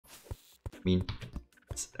mean,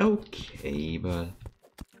 it's okay, but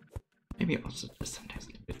maybe also just sometimes a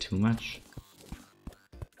little bit too much.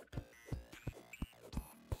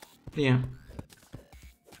 Yeah.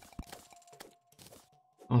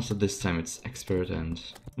 Also this time it's expert and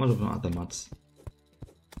multiple other mods.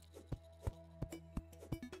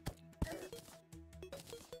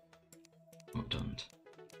 Oh, don't.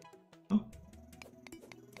 Oh.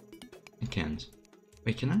 I can't.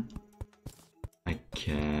 Wait, can I? I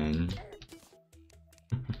can.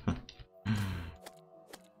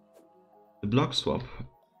 The block swap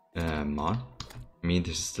mod. I mean,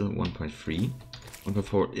 this is still 1.3.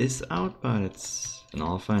 1.4 is out, but it's an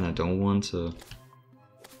alpha and I don't want to,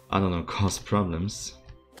 I don't know, cause problems.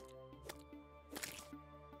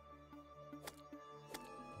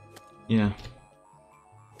 Yeah.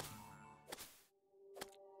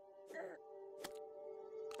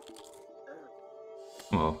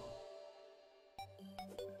 Well.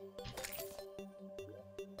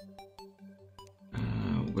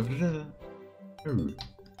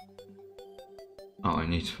 Oh, I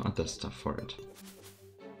need other stuff for it.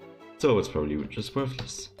 So it's probably just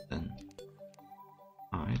worthless then.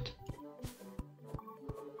 Alright.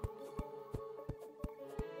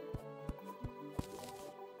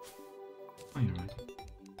 Oh, you're right.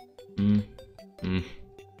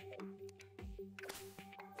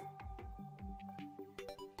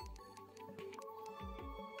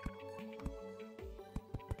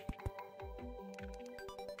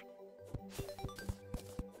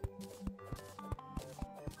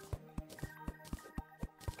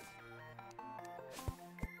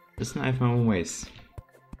 Listen, I have my own ways.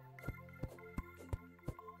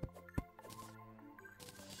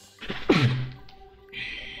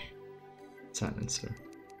 Silencer.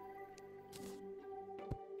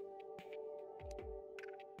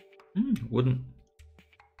 Wouldn't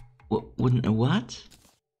a what?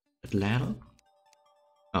 A ladle?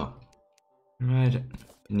 Oh. Right, it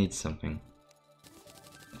needs something.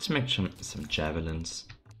 Let's make some javelins.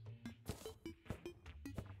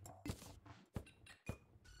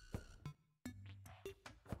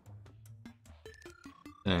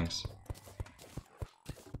 Thanks.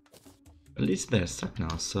 At least they're stuck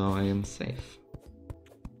now, so I am safe.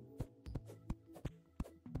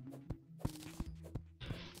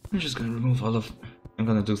 I'm just gonna remove all of... I'm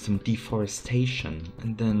gonna do some deforestation,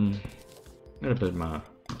 and then I'm gonna build my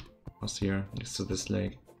house here next to this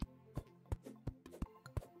lake.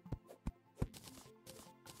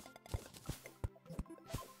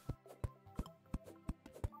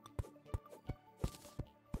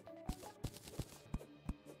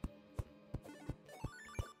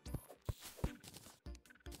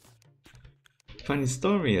 Funny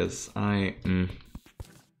story is,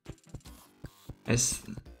 as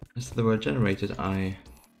the word generated, I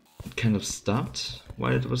kind of stopped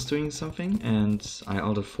while it was doing something, and I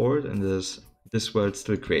altered forward, and this word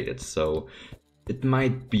still created, so it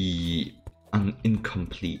might be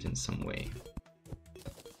incomplete in some way.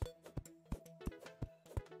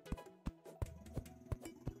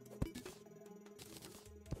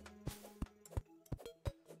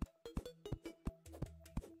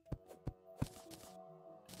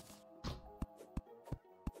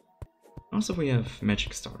 Also, we have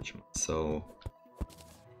magic storage mode, so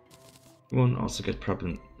we won't also get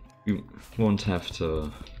problem. We won't have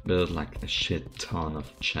to build like a shit ton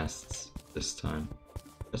of chests this time,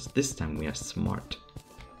 because this time we are smart.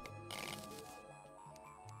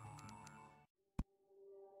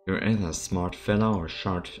 You're either a smart fella or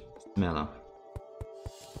short smeller.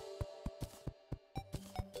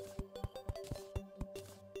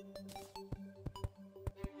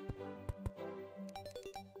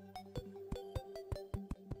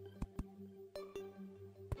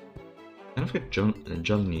 I kind of get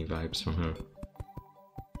Johnny vibes from her.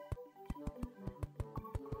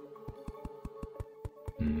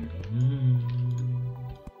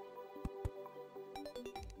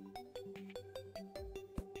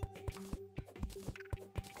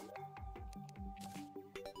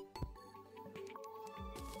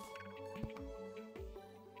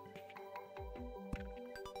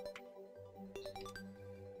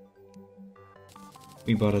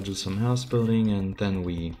 We gotta do some house building and then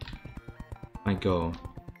we might go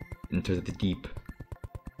into the deep.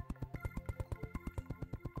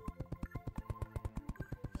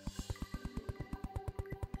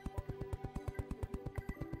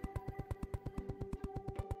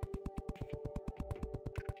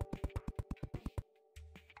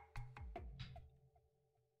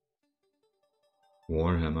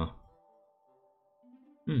 Warhammer.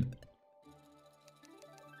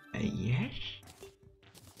 Yes?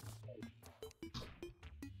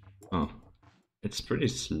 Oh, it's pretty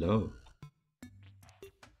slow.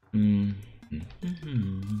 Mm.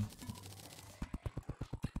 Mm-hmm.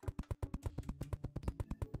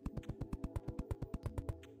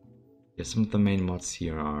 Yeah, some of the main mods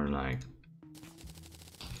here are like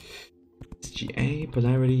SGA,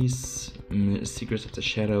 Polarities, Secrets of the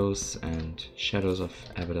Shadows, and Shadows of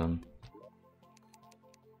Abaddon.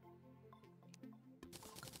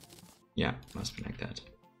 Yeah, must be like that.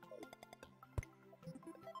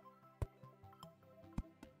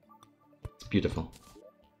 It's beautiful.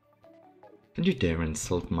 Don't you dare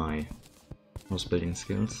insult my house building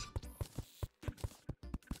skills.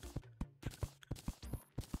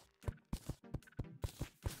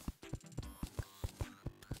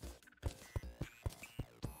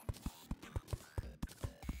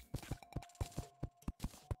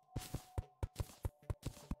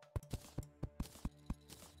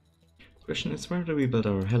 Question is, where do we build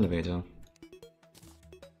our elevator?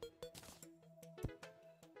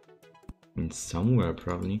 Somewhere,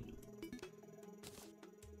 probably.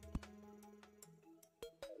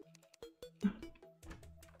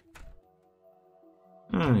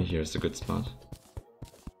 Ah, here's a good spot.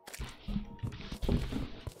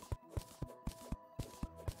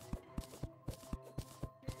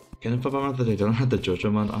 Kind of a bummer that I don't have the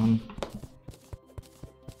JoJo mod on.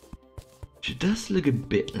 She does look a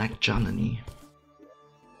bit like Janani.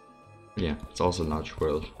 Yeah, it's also a large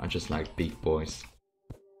world. I just like big boys.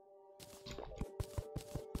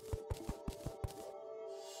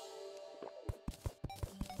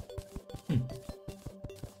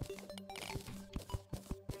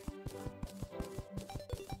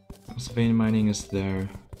 Also, vein mining is there.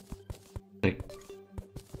 Like,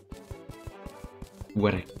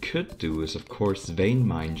 what I could do is, of course, vein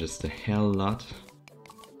mine just a hell lot.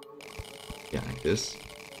 Yeah, like this.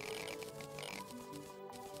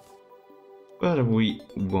 But we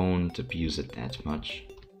won't abuse it that much.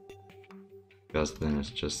 Because then it's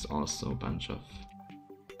just also a bunch of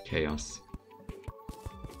chaos.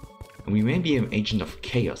 And we may be an agent of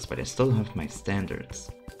chaos, but I still have my standards.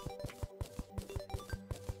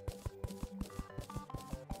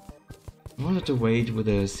 I wanted to wait with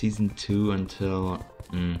a season 2 until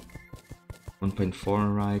 1.4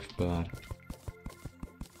 arrived, but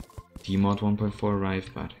Tmod 1.4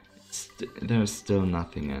 arrived, but there's still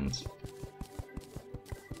nothing, and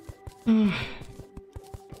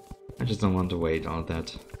I just don't want to wait all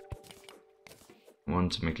that. I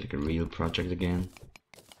want to make like a real project again.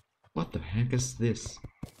 What the heck is this?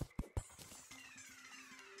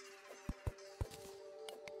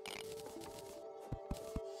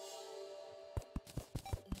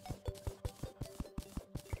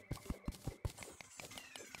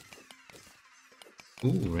 Ooh,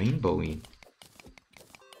 rainbowy.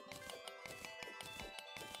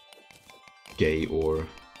 Gay ore.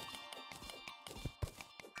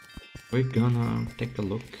 We're gonna take a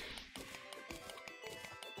look.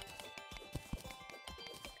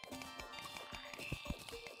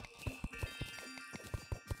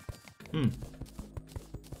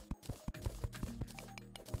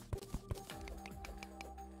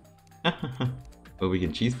 Well, we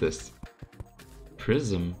can cheese this.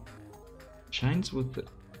 Prism shines with the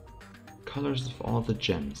colors of all the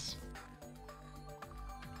gems.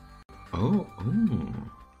 Oh.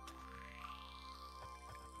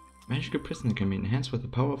 Magical prism can be enhanced with the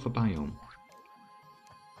power of a biome.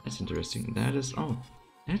 That's interesting. That is... oh,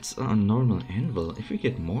 that's a normal anvil. If we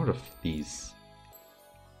get more of these,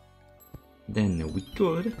 then we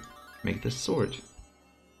could make the sword.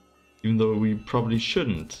 Even though we probably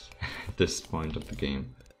shouldn't at this point of the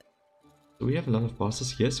game. Do we have a lot of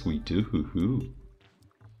bosses? Yes, we do.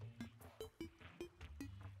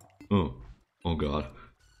 Oh god.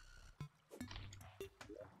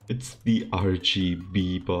 It's the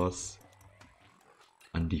RGB boss.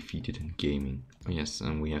 Undefeated in gaming. Oh yes,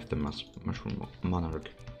 and we have the Mushroom Monarch.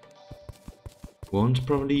 Won't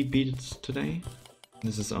probably beat it today.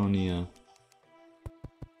 This is only a...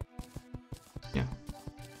 yeah.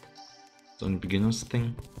 It's only beginner's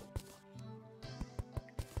thing.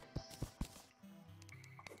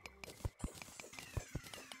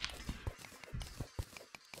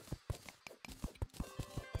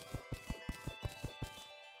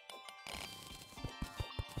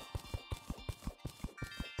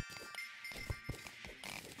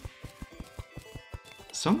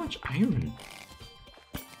 So much iron.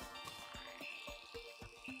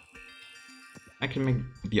 I can make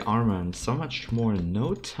the armor in so much more in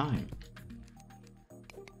no time.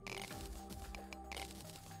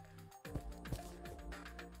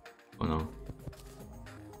 Oh no.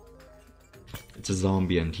 It's a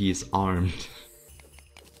zombie and he is armed.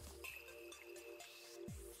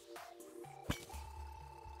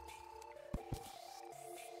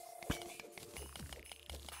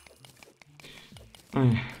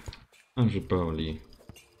 I should probably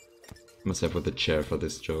myself with a chair for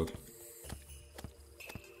this joke.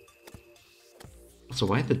 Also,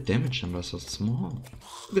 why are the damage numbers so small?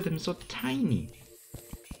 Look at them, so tiny.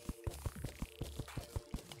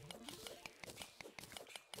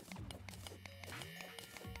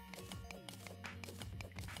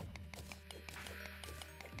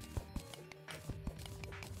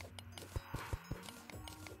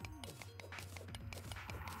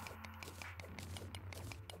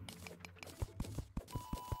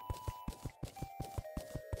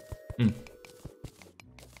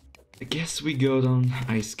 I guess we go down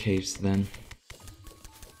ice caves then.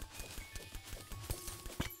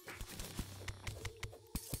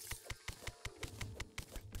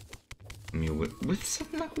 I mean, with some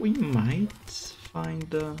luck we might find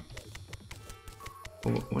the...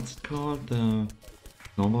 what's it called? The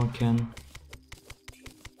normal can.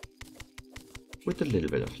 With a little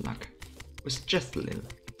bit of luck. With just a little.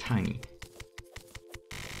 Tiny.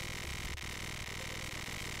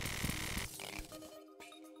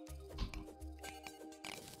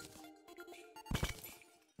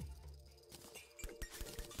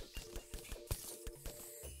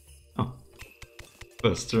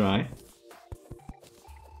 First try.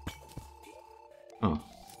 Oh.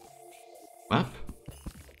 Web.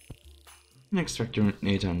 An extractor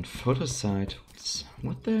and photo site.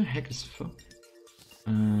 What the heck is for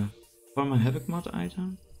my Havoc mod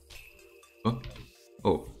item? Oh.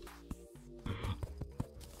 Oh.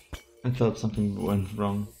 I thought something went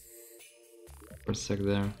wrong for a sec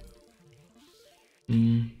there.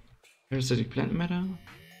 Parasitic plant matter?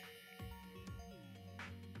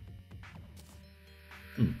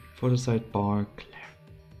 Photosite bar,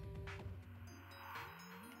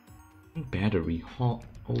 battery. Oh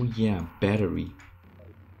yeah, battery.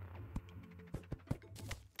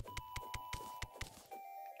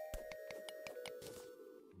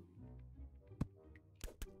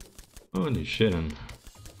 Holy shit! And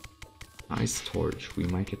ice torch. We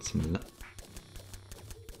might get some.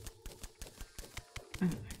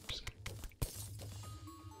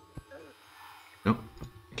 No,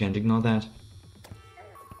 can't ignore that.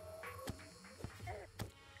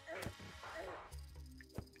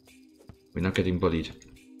 We're not getting bullied.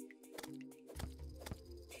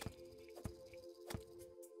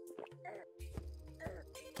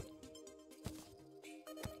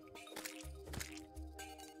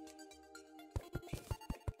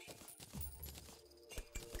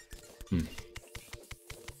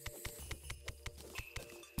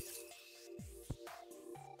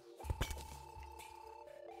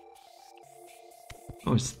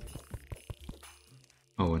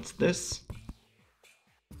 Oh, what's this?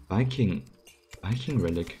 Viking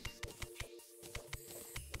relic.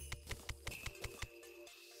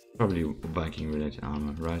 Probably Viking related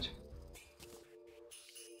armor, right?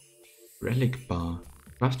 Relic bar.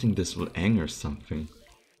 Crafting this will anger something.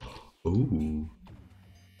 Oh,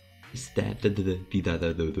 is that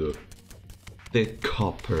the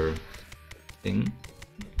copper thing?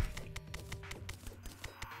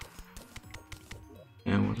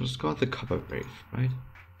 And what was called the copper brave, right?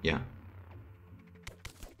 Yeah.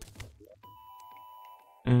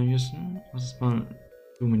 Just spawn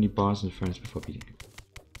too many bars and ferns before beating.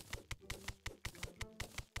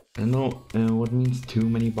 I don't know what means too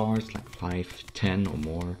many bars, like 5, 10 or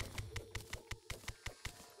more.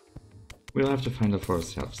 We'll have to find out for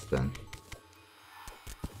ourselves then.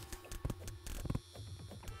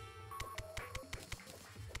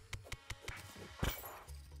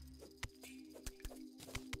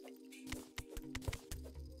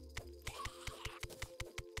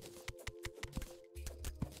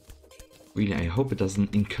 Really, I hope it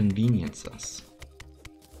doesn't inconvenience us.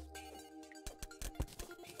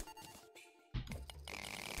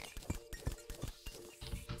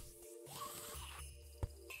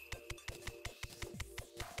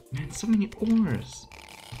 Man, so many ores.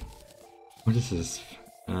 What is this?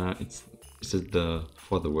 Is it the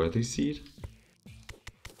for the worthy seed?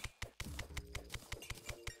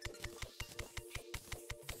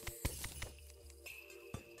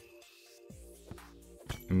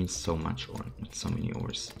 I mean, so much ore, so many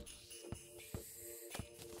ores.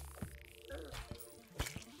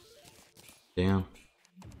 Damn.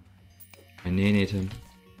 I nanate him.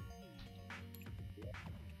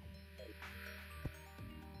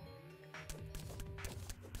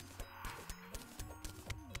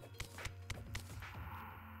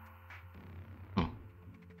 Oh.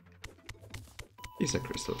 These are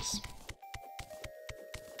crystals.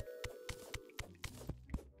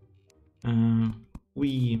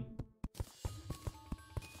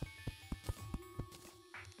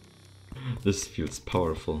 This feels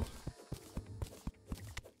powerful.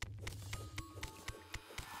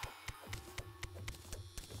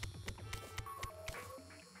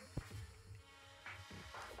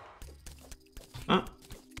 Ah!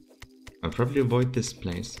 I'll probably avoid this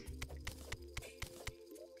place.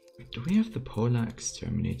 Do we have the polar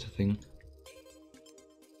exterminator thing?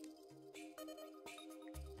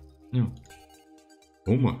 No.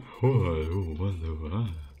 Oh my.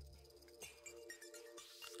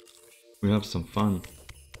 We'll have some fun.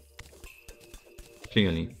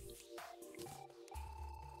 Clearly.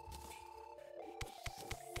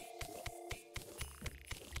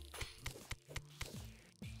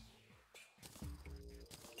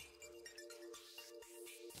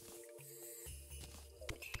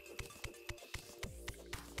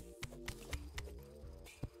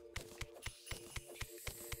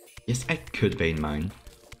 Yes, I could vein mine,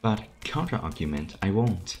 but counter-argument, I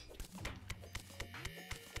won't.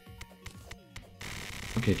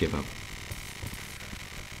 Okay, give up.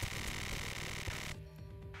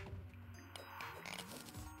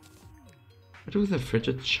 What do the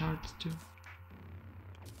frigid shards do?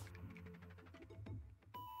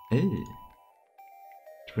 Hey.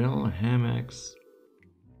 Drill, hammocks.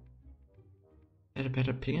 Better,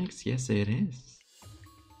 better pickaxe? Yes, it is.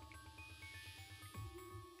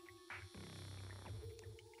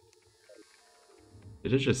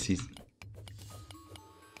 Did I just see...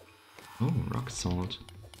 Oh, rock salt.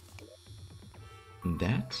 And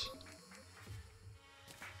that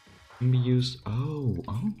can be used... Oh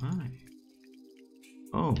my.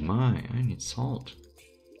 Oh my, I need salt.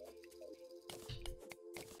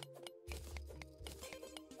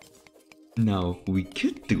 Now, we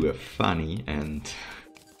could do a funny and...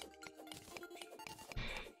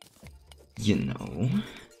 You know...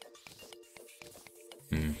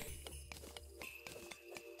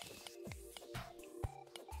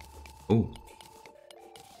 Oh.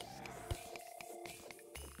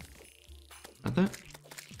 Are that?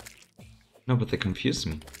 No, but they confused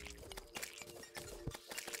me.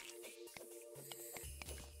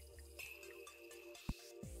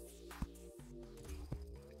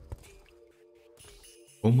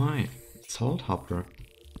 Oh my, salt hopper.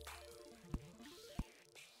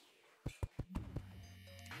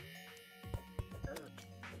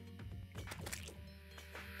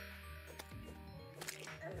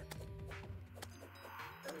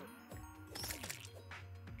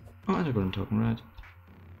 Oh, I got him talking right.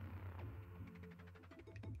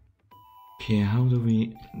 Okay, how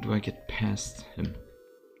do I get past him?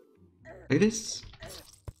 Like this?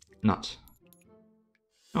 Not.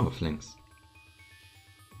 Oh, flanks.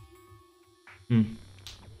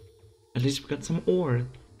 At least we got some ore.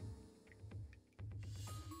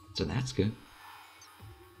 So that's good.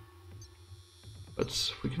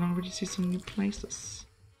 But we can already see some new places.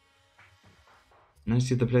 And I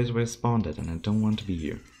see the place where I spawned at, and I don't want to be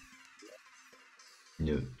here.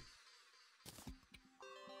 No.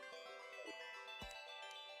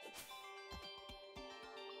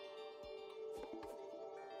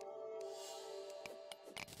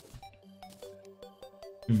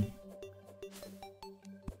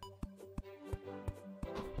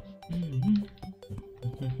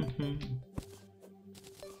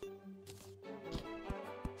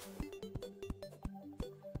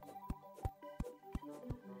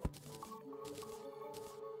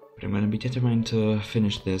 But I'm gonna be determined to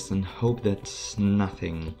finish this and hope that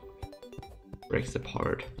nothing breaks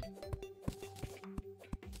apart.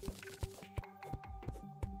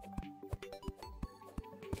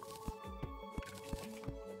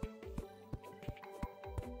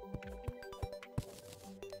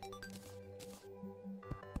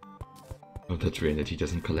 Oh, that reality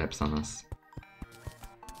doesn't collapse on us.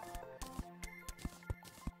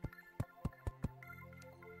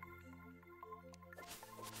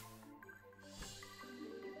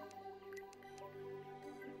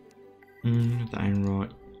 The iron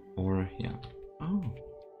rod, or yeah. Oh.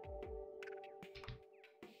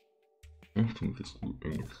 I think this will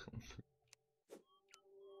do something.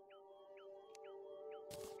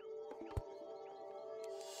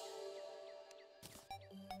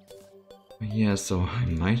 Yeah, so I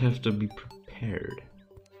might have to be prepared.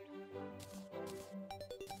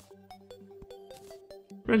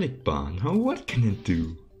 Relic barn, oh, what can it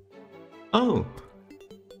do? Oh!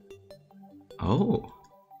 Oh!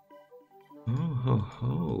 Oh ho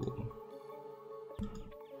ho!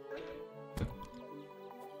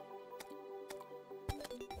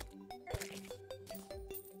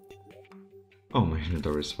 Oh, my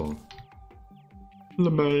inventory is full.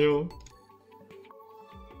 LeMayo!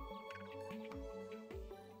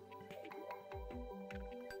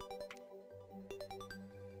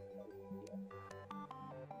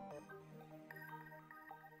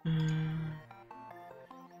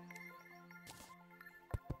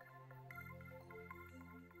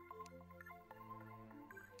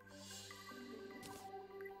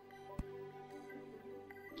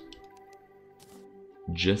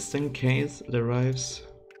 just in case it arrives.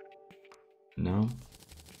 No.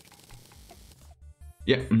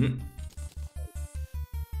 Yeah.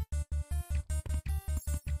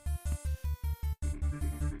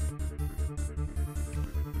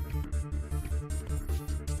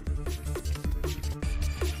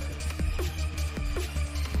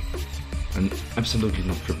 I'm absolutely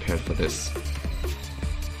not prepared for this.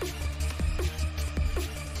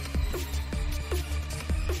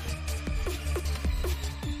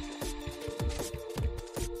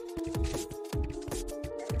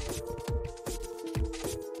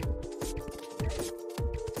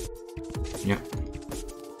 Yeah.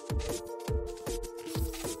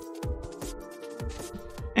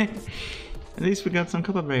 Hey, at least we got some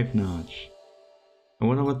copper brave notch. I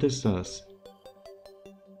wonder what this does.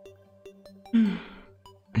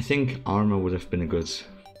 I think armor would have been a good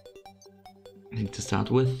thing to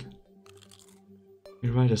start with.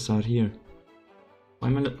 You're right, I start here. Why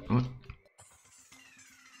am I what?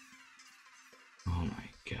 Oh my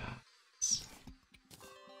god.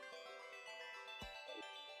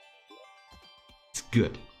 It's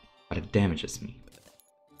good, but it damages me.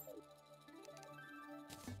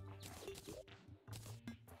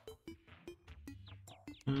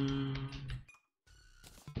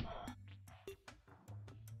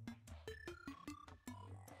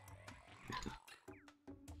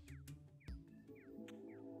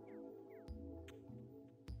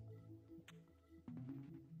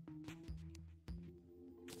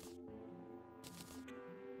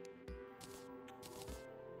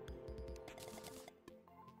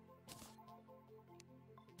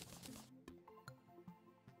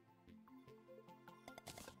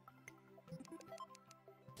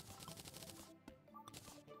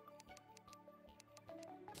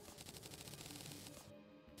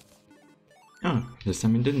 Oh, this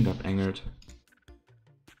time it didn't get angered.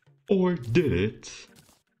 Or did it?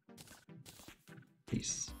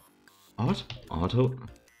 Please. Auto?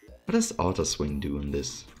 What does auto swing do in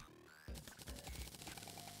this?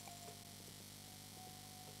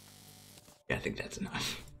 Yeah, I think that's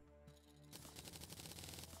enough.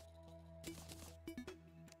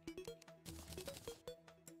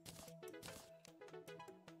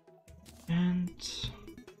 And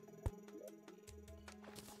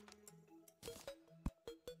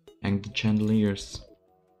hang the chandeliers.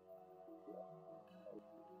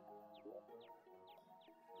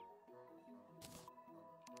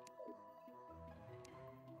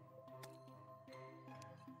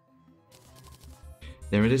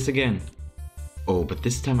 There it is again. Oh, but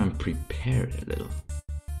this time I'm prepared a little.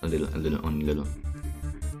 Only a little.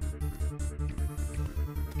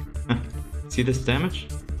 Huh. See this damage?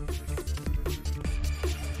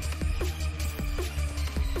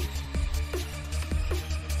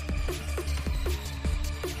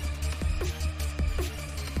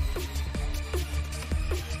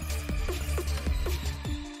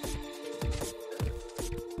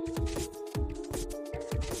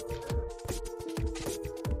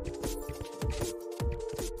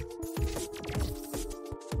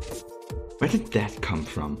 Where did that come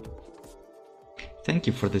from? Thank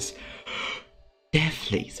you for this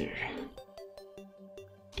death laser.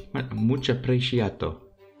 Mucho appreciato.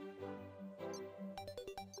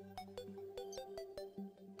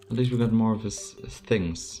 At least we got more of his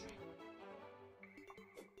things.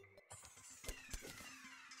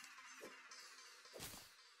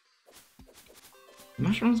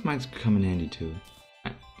 Mushrooms might come in handy too.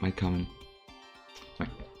 Might come in.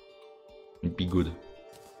 Might be good.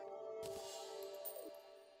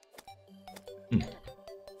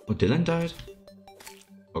 Oh, Dylan died?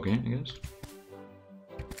 Okay, I guess.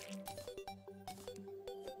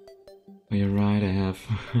 Oh, you're right, I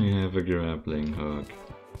have a grappling hook.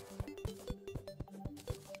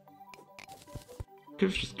 Could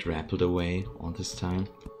have just grappled away all this time.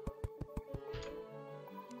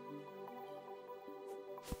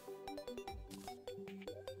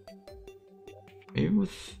 Maybe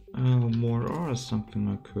with more ore or something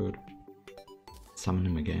I could summon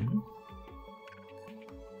him again.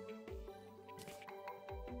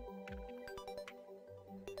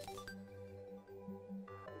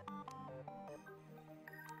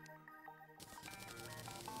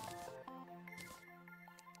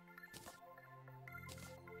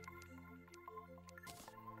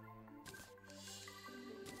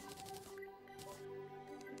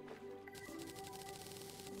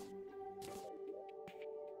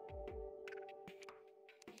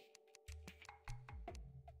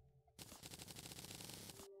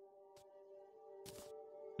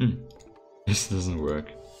 This doesn't work.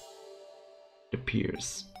 It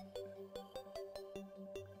appears.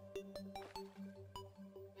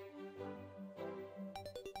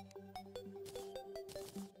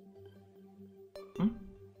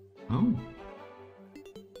 Oh.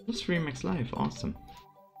 Plus 3 max life, awesome.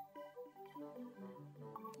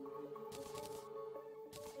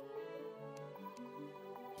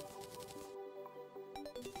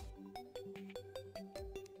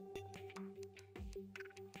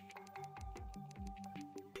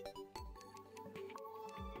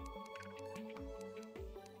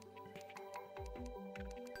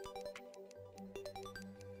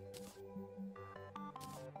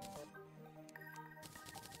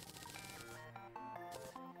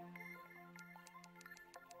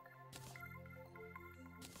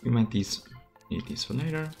 We might need these for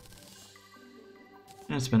later.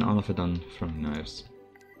 And spend all of it on throwing knives.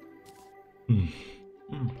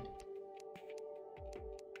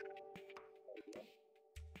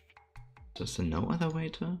 Is there no other way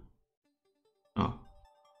to? Oh.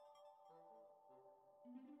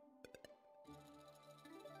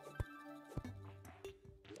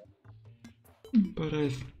 But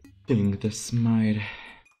I think this may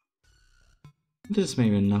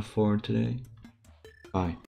be enough for today. Bye.